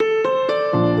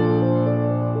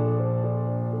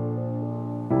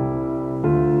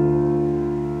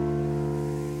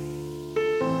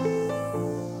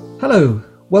Hello,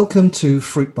 welcome to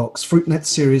Fruitbox, Fruitnet's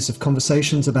series of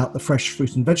conversations about the fresh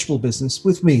fruit and vegetable business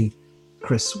with me,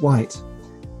 Chris White.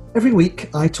 Every week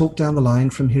I talk down the line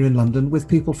from here in London with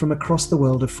people from across the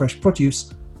world of fresh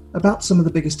produce about some of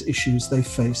the biggest issues they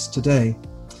face today.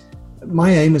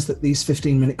 My aim is that these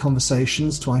 15-minute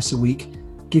conversations twice a week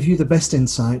give you the best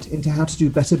insight into how to do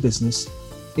better business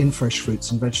in fresh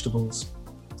fruits and vegetables.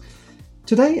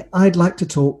 Today, I'd like to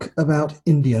talk about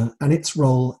India and its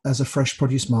role as a fresh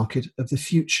produce market of the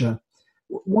future.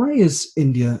 Why is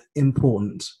India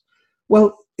important?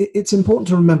 Well, it's important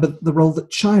to remember the role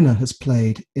that China has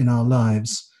played in our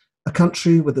lives. A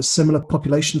country with a similar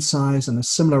population size and a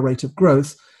similar rate of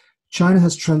growth, China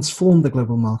has transformed the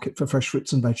global market for fresh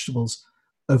fruits and vegetables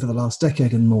over the last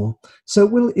decade and more. So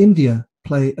will India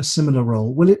play a similar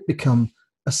role? Will it become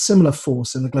a similar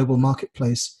force in the global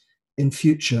marketplace in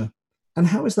future? And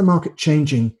how is the market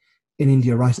changing in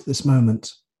India right at this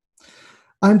moment?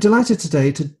 I'm delighted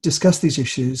today to discuss these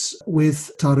issues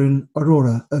with Tarun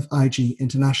Arora of IG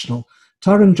International.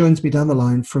 Tarun joins me down the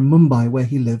line from Mumbai, where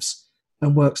he lives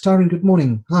and works. Tarun, good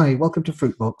morning. Hi, welcome to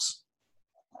Fruitbox.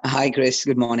 Hi, Chris.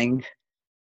 Good morning.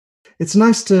 It's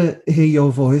nice to hear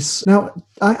your voice. Now,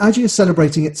 IG is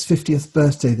celebrating its 50th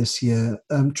birthday this year.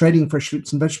 Trading fresh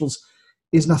fruits and vegetables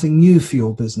is nothing new for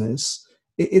your business.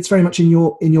 It's very much in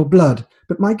your blood.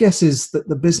 But my guess is that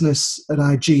the business at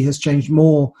IG has changed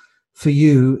more for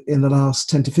you in the last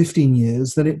 10 to 15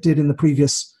 years than it did in the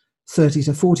previous 30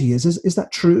 to 40 years. Is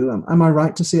that true? Am I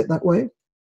right to see it that way?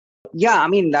 Yeah, I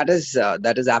mean, that is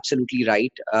absolutely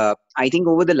right. I think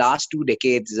over the last 2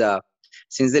 decades,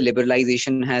 since the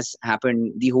liberalization has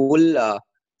happened, the whole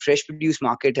fresh produce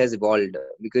market has evolved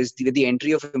because with the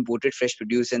entry of imported fresh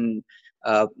produce and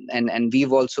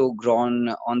we've also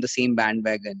grown on the same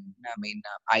bandwagon. I mean,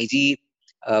 IG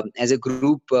as a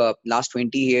group, last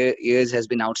 20 years has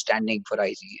been outstanding for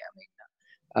IG. I mean,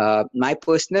 my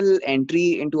personal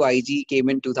entry into IG came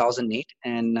in 2008,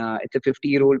 and it's a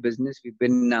 50-year-old business. We've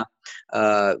been,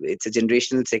 it's a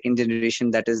generational, second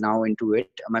generation that is now into it.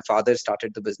 My father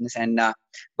started the business, and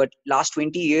but last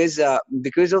 20 years,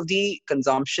 because of the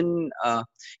consumption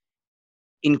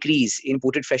increase in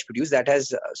imported fresh produce, that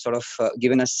has sort of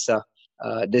given us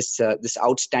this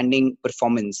outstanding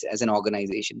performance as an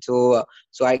organization. So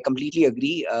I completely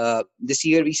agree. This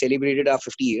year we celebrated our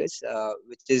 50 years,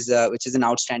 which is an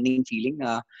outstanding feeling.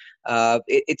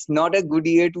 It's not a good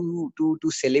year to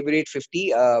celebrate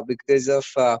 50 because of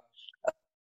a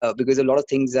lot of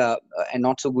things and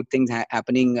not so good things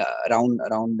happening around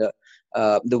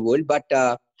the world. But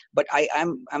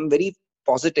I'm very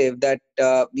positive that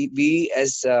we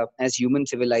as human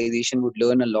civilization would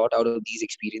learn a lot out of these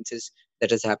experiences that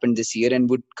has happened this year and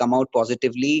would come out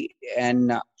positively,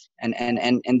 and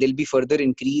there'll be further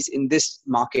increase in this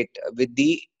market with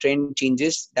the trend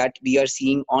changes that we are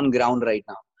seeing on ground right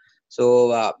now.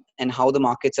 So and how the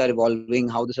markets are evolving,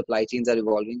 how the supply chains are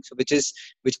evolving, so which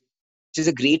is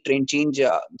a great trend change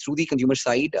through the consumer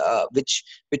side, which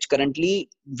currently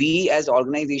we as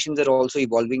organizations are also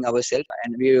evolving ourselves,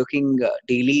 and we are working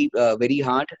daily very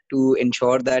hard to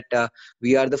ensure that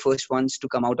we are the first ones to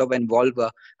come out of and evolve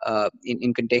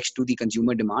in context to the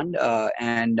consumer demand,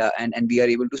 and we are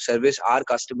able to service our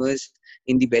customers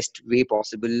in the best way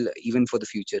possible, even for the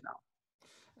future now.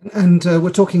 And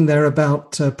we're talking there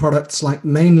about products like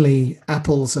mainly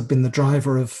apples have been the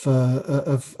driver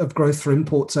of growth for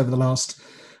imports over the last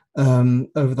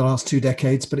 2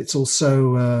 decades, but it's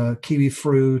also kiwi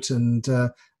fruit and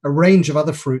a range of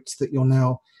other fruits that you're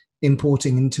now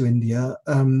importing into India.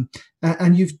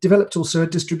 And you've developed also a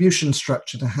distribution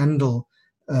structure to handle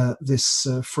this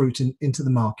fruit into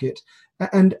the market.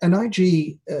 And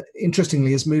IG,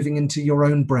 interestingly, is moving into your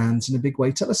own brands in a big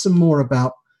way. Tell us some more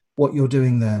about what you're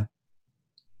doing there.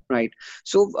 Right.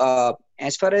 So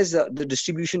as far as the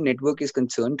distribution network is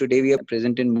concerned, today we are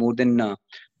present in more than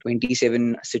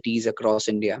 27 cities across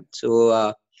India.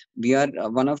 So we are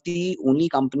one of the only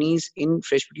companies in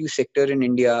fresh produce sector in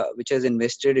India which has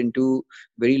invested into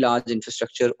very large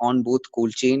infrastructure on both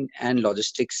cold chain and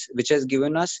logistics, which has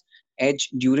given us edge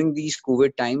during these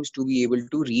COVID times to be able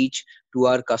to reach to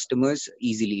our customers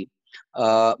easily.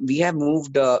 We have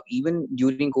moved even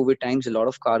during COVID times a lot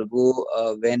of cargo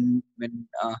when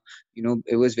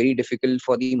it was very difficult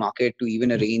for the market to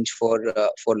even arrange for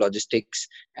logistics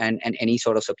and any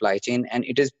sort of supply chain, and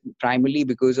it is primarily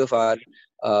because of our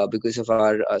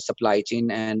supply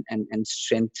chain and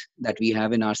strength that we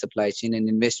have in our supply chain and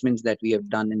investments that we have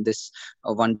done in this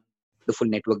wonderful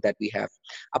network that we have.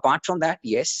 Apart from that,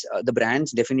 yes, the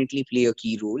brands definitely play a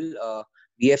key role.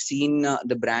 we have seen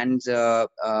the brands,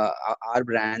 our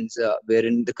brands,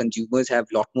 wherein the consumers have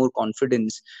a lot more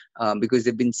confidence because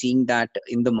they've been seeing that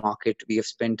in the market. We have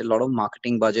spent a lot of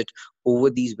marketing budget over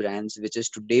these brands, which is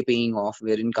today paying off,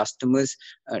 wherein customers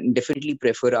definitely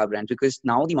prefer our brands, because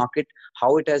now the market,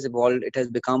 how it has evolved, it has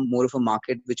become more of a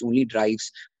market which only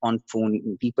drives on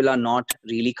phone. People are not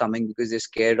really coming because they're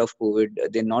scared of COVID.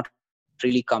 They're not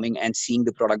really coming and seeing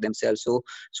the product themselves. So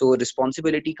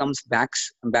responsibility comes back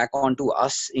onto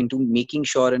us into making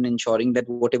sure and ensuring that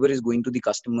whatever is going to the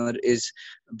customer is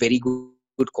very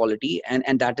good quality,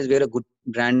 and that is where a good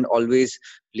brand always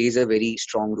plays a very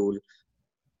strong role.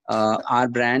 Our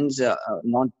brands,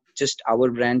 not just our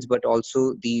brands, but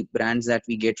also the brands that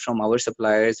we get from our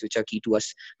suppliers, which are key to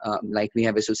us. Like we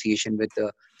have association with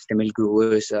the stem milk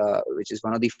growers, which is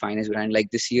one of the finest brands.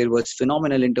 Like this year was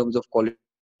phenomenal in terms of quality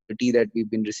that we've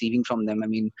been receiving from them. I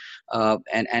mean,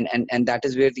 and that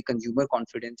is where the consumer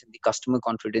confidence and the customer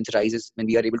confidence rises when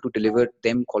we are able to deliver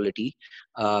them quality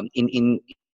in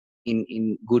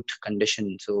good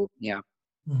condition. So yeah.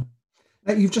 Mm.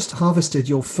 Now, you've just harvested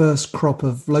your first crop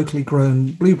of locally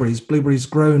grown blueberries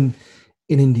grown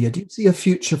in India. Do you see a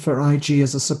future for IG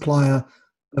as a supplier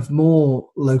of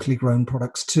more locally grown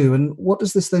products too? And what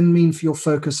does this then mean for your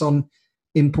focus on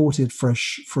imported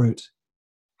fresh fruit?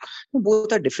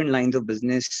 Both are different lines of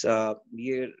business.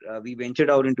 We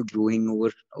ventured out into growing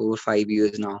over 5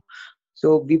 years now.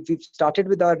 So we've started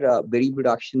with our berry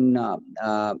production,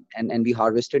 and we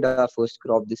harvested our first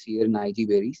crop this year in IG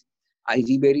berries.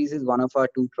 IG berries is one of our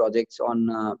two projects on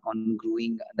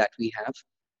growing that we have,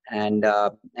 and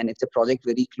it's a project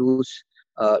very close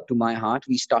to my heart.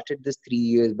 We started this 3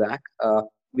 years back.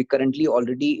 We currently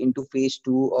already into phase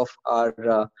 2 of our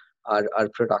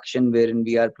production, wherein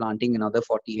we are planting another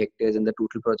 40 hectares, and the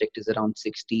total project is around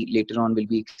 60. Later on will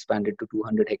be expanded to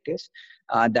 200 hectares.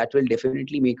 That will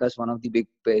definitely make us one of the big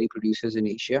berry producers in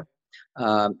Asia.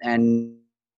 And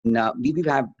we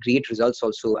have great results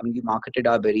also. I mean, we marketed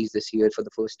our berries this year for the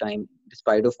first time.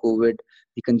 Despite of COVID,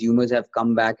 the consumers have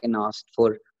come back and asked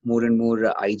for more and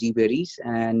more IG berries.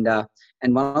 And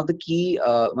one of the key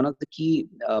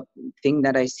thing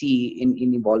that I see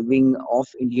in evolving of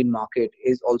Indian market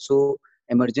is also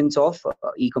emergence of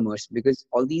e-commerce, because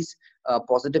all these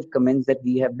positive comments that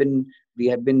we have been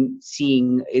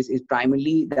seeing is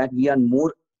primarily that we are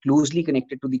more closely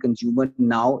connected to the consumer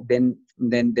now than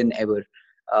ever.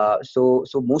 So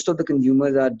most of the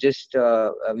consumers are just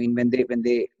I mean, when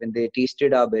they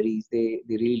tasted our berries, they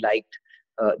really liked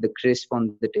the crisp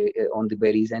on the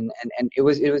berries, and it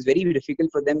was very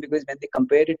difficult for them, because when they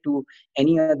compared it to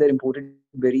any other imported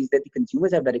berries that the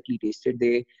consumers have directly tasted,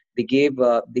 they gave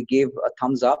a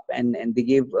thumbs up, and they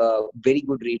gave a very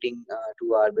good rating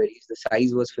to our berries. The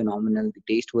size was phenomenal, the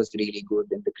taste was really good,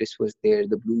 and the crisp was there,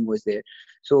 the bloom was there.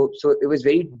 So it was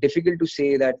very difficult to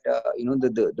say that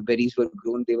the berries were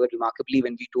grown. They were remarkably,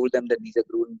 when we told them that these are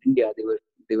grown in India,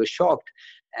 they were shocked.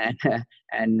 And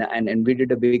we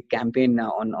did a big campaign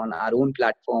on our own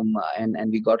platform, and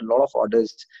we got a lot of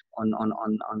orders on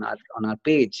our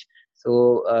page.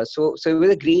 So it was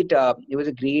a great I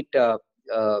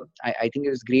think it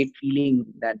was great feeling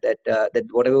that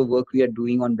whatever work we are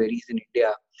doing on berries in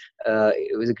India,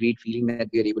 it was a great feeling that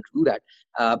we are able to do that.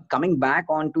 Coming back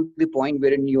on to the point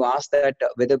wherein you asked that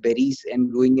whether berries and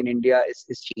growing in India is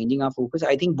changing our focus.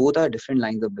 I think both are different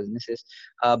lines of businesses.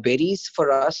 Berries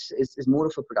for us is more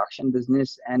of a production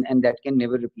business, and that can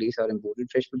never replace our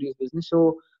imported fresh produce business.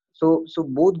 So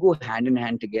both go hand in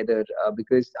hand together,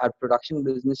 because our production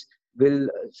business will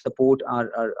support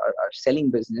our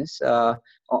selling business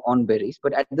on berries,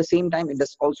 but at the same time it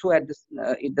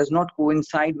does not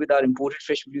coincide with our imported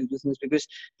fresh produce business, because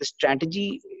the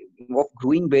strategy of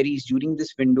growing berries during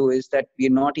this window is that we are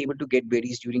not able to get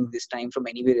berries during this time from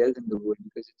anywhere else in the world,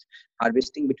 because it's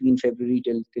harvesting between February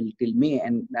till May,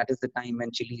 and that is the time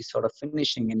when Chile is sort of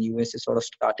finishing and US is sort of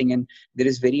starting, and there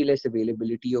is very less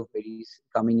availability of berries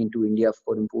coming into India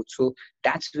for import. So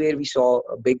that's where we saw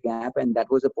a big gap, and that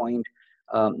was the point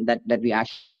that we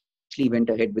actually went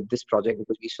ahead with this project,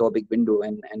 because we saw a big window,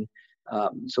 and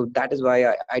so that is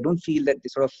why I don't feel that they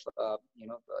sort of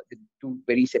the two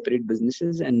very separate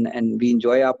businesses, and we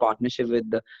enjoy our partnership with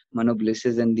the Mano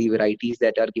Blisses and the varieties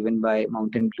that are given by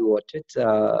Mountain Blue Orchids,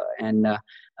 and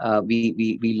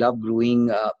we love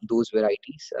growing those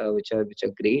varieties, which are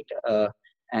great.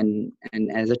 And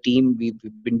as a team, we've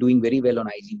been doing very well on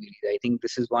IG berries. I think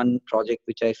this is one project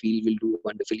which I feel will do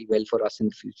wonderfully well for us in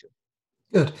the future.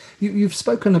 Good. You've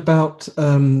spoken about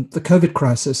the COVID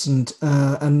crisis, and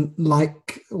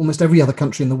like almost every other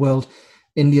country in the world,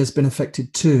 India's been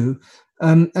affected too.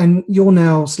 And you're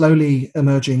now slowly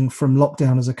emerging from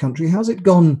lockdown as a country. How's it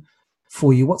gone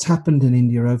for you. What's happened in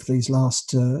India over these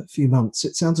last few months?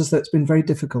 It sounds as though it's been very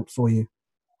difficult for you.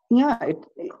 Yeah,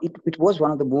 it was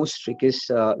one of the most strictest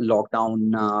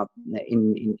lockdown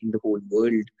in the whole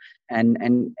world, and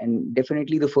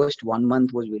definitely the first 1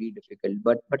 month was very difficult.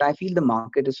 But I feel the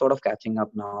market is sort of catching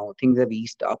up now. Things have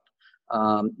eased up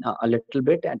a little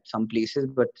bit at some places,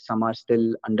 but some are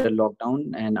still under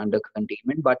lockdown and under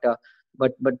containment.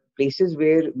 But places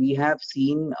where we have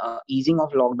seen easing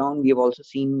of lockdown, we have also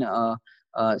seen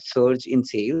surge in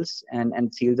sales,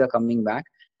 and sales are coming back.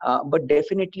 But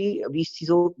definitely we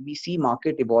see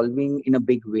market evolving in a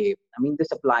big way. I mean, the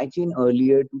supply chain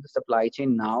earlier to the supply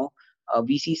chain now,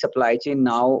 we see supply chain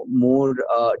now more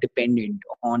dependent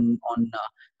on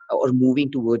or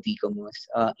moving towards e-commerce.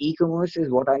 E-commerce is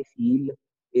what I feel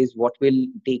is what will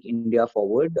take India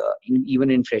forward,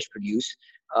 even in fresh produce,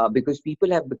 because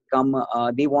people have become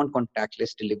they want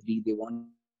contactless delivery. They want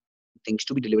things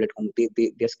to be delivered at home.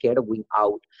 They're scared of going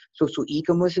out. So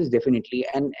e-commerce is definitely,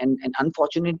 and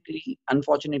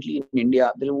unfortunately in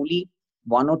India there are only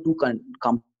one or two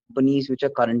companies which are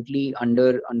currently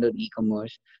under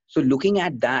e-commerce. So looking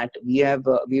at that, we have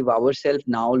ourselves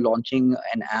now launching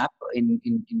an app in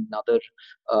another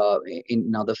in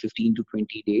another 15 to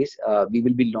 20 days. We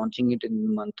will be launching it in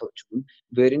the month of June,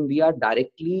 wherein we are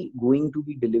directly going to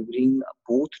be delivering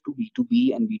both to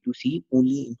B2B and B2C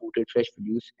only imported fresh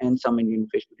produce and some Indian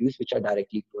fresh produce which are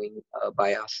directly going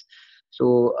by us.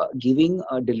 So giving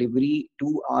a delivery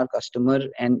to our customer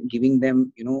and giving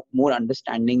them, more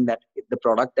understanding that the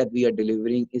product that we are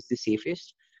delivering is the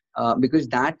safest, because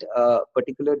that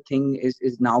particular thing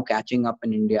is now catching up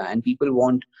in India, and people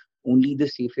want only the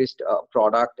safest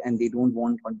product, and they don't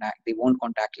want they want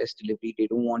contactless delivery. They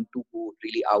don't want to go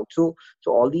really out. So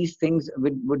all these things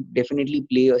would definitely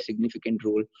play a significant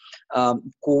role.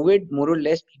 COVID, more or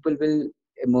less, people will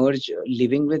emerge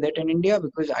living with it in India,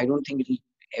 because I don't think it will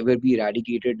ever be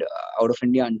eradicated out of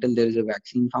India until there is a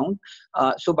vaccine found.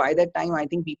 So by that time, I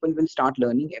think people will start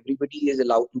learning. Everybody is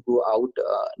allowed to go out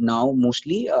now,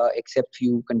 mostly, except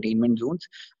few containment zones,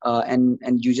 and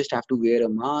you just have to wear a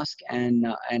mask, and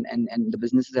the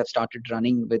businesses have started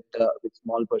running with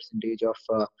small percentage of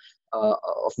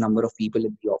number of people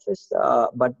in the office.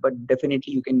 But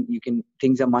definitely you can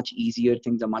things are much easier.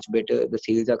 Things are much better. The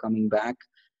sales are coming back.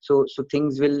 So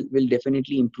things will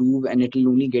definitely improve, and it will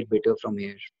only get better from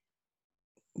here.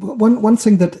 One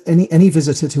thing that any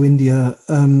visitor to India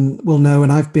will know,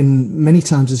 and I've been many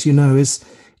times, as you know, is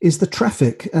the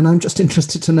traffic. And I'm just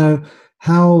interested to know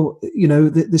how,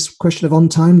 this question of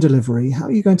on-time delivery, how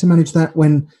are you going to manage that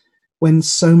when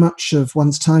so much of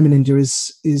one's time in India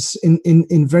is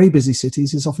in very busy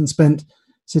cities, is often spent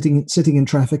sitting in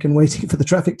traffic and waiting for the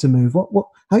traffic to move?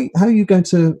 How are you going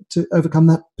to overcome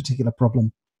that particular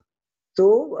problem?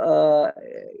 So,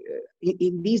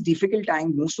 in these difficult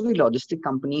times, most of the logistic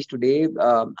companies today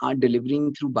are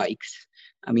delivering through bikes.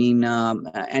 I mean,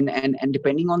 and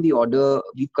depending on the order,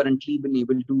 we've currently been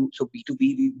able to. So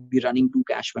B2B, we're running two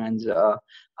cash vans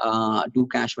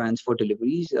for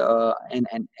deliveries, and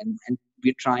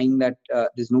we're trying that.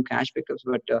 There's no cash pickups,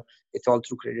 but it's all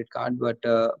through credit card. But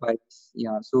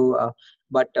yeah, so.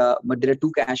 But there are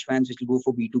two cash vans which will go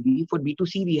for B2B. For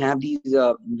B2C, we have these.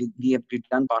 We've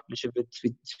done partnership with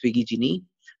Swiggy Genie.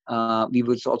 We've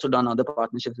also done other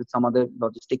partnerships with some other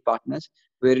logistic partners,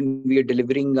 wherein we are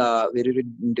delivering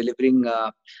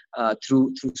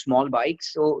through small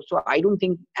bikes. So I don't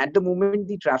think at the moment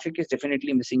the traffic is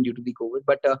definitely missing due to the COVID.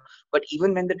 But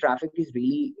even when the traffic is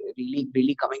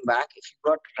really coming back, if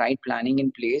you've got right planning in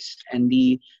place and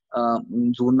the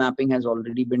zone mapping has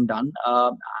already been done,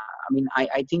 I mean,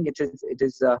 I think it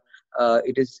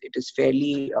is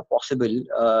fairly possible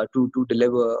to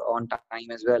deliver on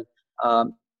time as well.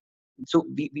 So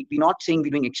we're not saying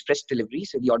we're doing express delivery.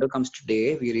 So the order comes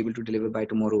today, we are able to deliver by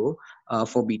tomorrow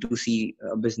for B2C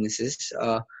businesses.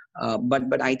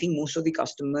 But I think most of the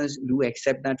customers do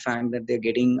accept that fact that they're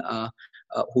getting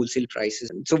wholesale prices.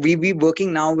 So we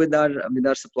working now with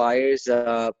our suppliers.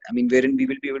 I mean, wherein we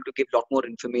will be able to give a lot more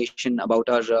information about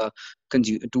our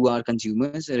to our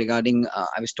consumers regarding.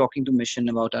 I was talking to Mission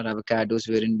about our avocados,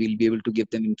 wherein we'll be able to give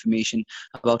them information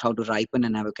about how to ripen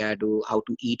an avocado, how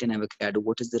to eat an avocado,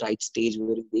 what is the right stage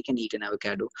where they can eat an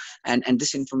avocado, and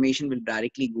this information will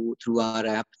directly go through our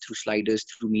app, through sliders,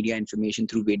 through media information,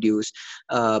 through videos,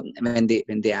 when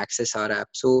they access our app.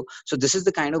 So this is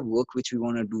the kind of work which we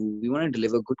want to do. We want to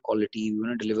deliver good quality. We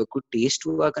want to deliver good taste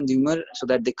to our consumer, so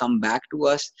that they come back to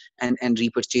us and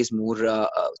repurchase more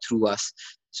through us.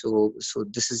 So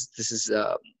this is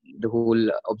the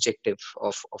whole objective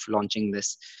of launching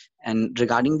this. And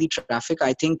regarding the traffic,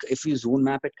 I think if you zone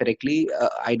map it correctly,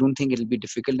 I don't think it'll be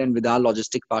difficult. And with our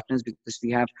logistic partners, because we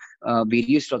have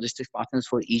various logistic partners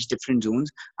for each different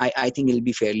zones, I think it'll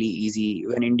be fairly easy.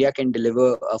 When India can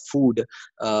deliver food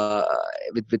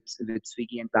with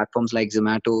Swiggy and platforms like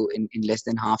Zomato in less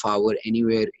than half hour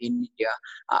anywhere in India,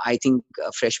 I think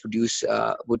fresh produce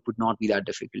would not be that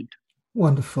difficult.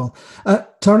 Wonderful.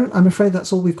 Tarun, I'm afraid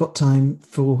that's all we've got time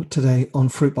for today on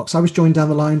Fruitbox. I was joined down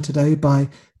the line today by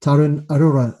Tarun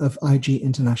Arora of IG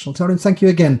International. Tarun, thank you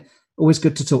again. Always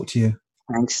good to talk to you.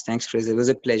 Thanks, Chris. It was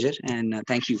a pleasure, and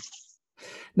thank you.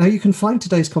 Now, you can find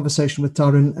today's conversation with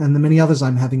Tarun and the many others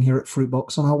I'm having here at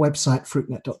Fruitbox on our website,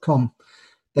 fruitnet.com.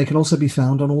 They can also be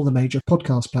found on all the major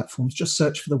podcast platforms. Just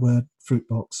search for the word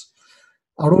Fruitbox.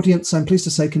 Our audience, I'm pleased to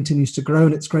say, continues to grow,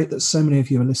 and it's great that so many of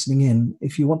you are listening in.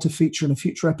 If you want to feature in a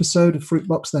future episode of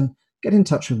Fruitbox, then get in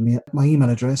touch with me at my email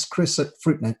address,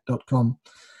 chris@fruitnet.com.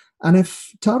 And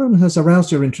if Tarun has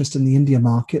aroused your interest in the India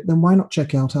market, then why not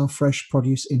check out our Fresh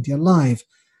Produce India Live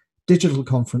digital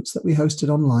conference that we hosted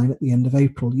online at the end of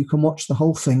April. You can watch the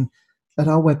whole thing at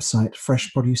our website,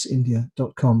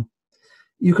 freshproduceindia.com.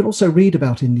 You can also read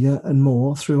about India and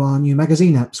more through our new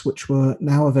magazine apps, which were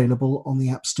now available on the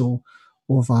App Store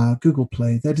or via Google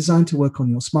Play. They're designed to work on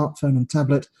your smartphone and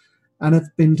tablet and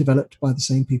have been developed by the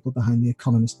same people behind The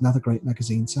Economist and other great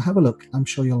magazines. So have a look. I'm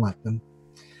sure you'll like them.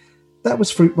 That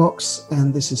was Fruitbox,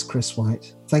 and this is Chris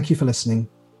White. Thank you for listening.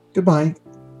 Goodbye.